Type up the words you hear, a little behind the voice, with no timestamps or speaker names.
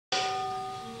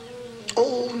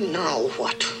Oh, now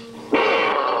what?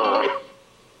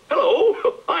 Hello,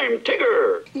 I'm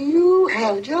Tigger. You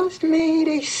have just made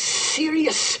a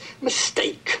serious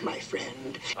mistake, my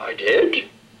friend. I did?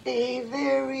 A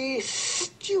very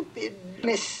stupid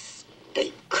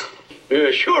mistake.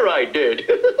 Sure I did.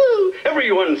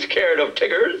 Everyone's scared of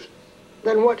Tiggers.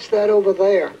 Then what's that over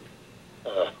there?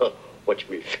 Watch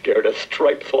me scare the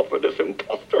stripes off of this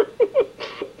imposter.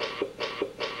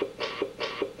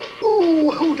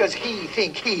 Ooh, who does he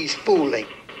think he's fooling?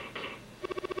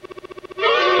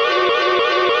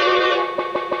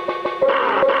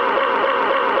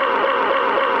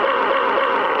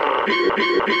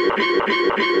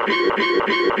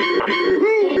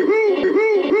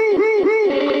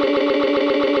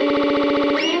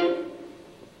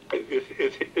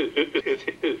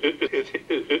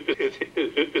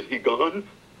 Is he gone?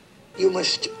 You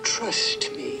must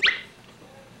trust me.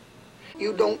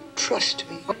 You don't trust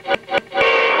me.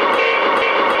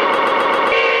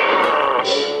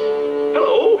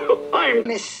 Hello, I'm...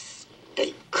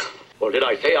 Mistake. Well, did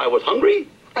I say I was hungry?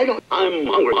 I don't... I'm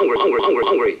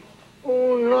hungry.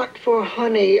 Oh, not for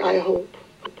honey, I hope.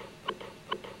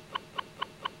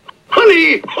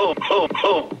 Honey! Oh,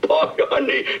 boy,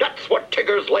 honey. That's what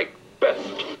Tiggers like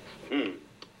best.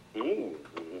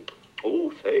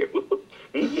 Oh, say.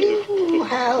 You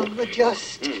have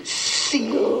just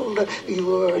sealed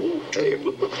your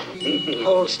dream.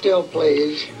 Hold still,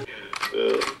 please.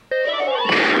 You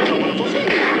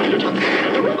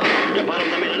bottom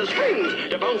them into the strings.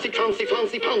 You bouncy, trouncy,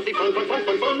 flouncy, pouncy,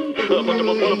 fun. But the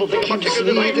most wonderful thing about Tiggers is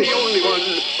I'm the only one.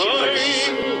 I'm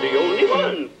the only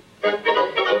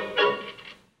one.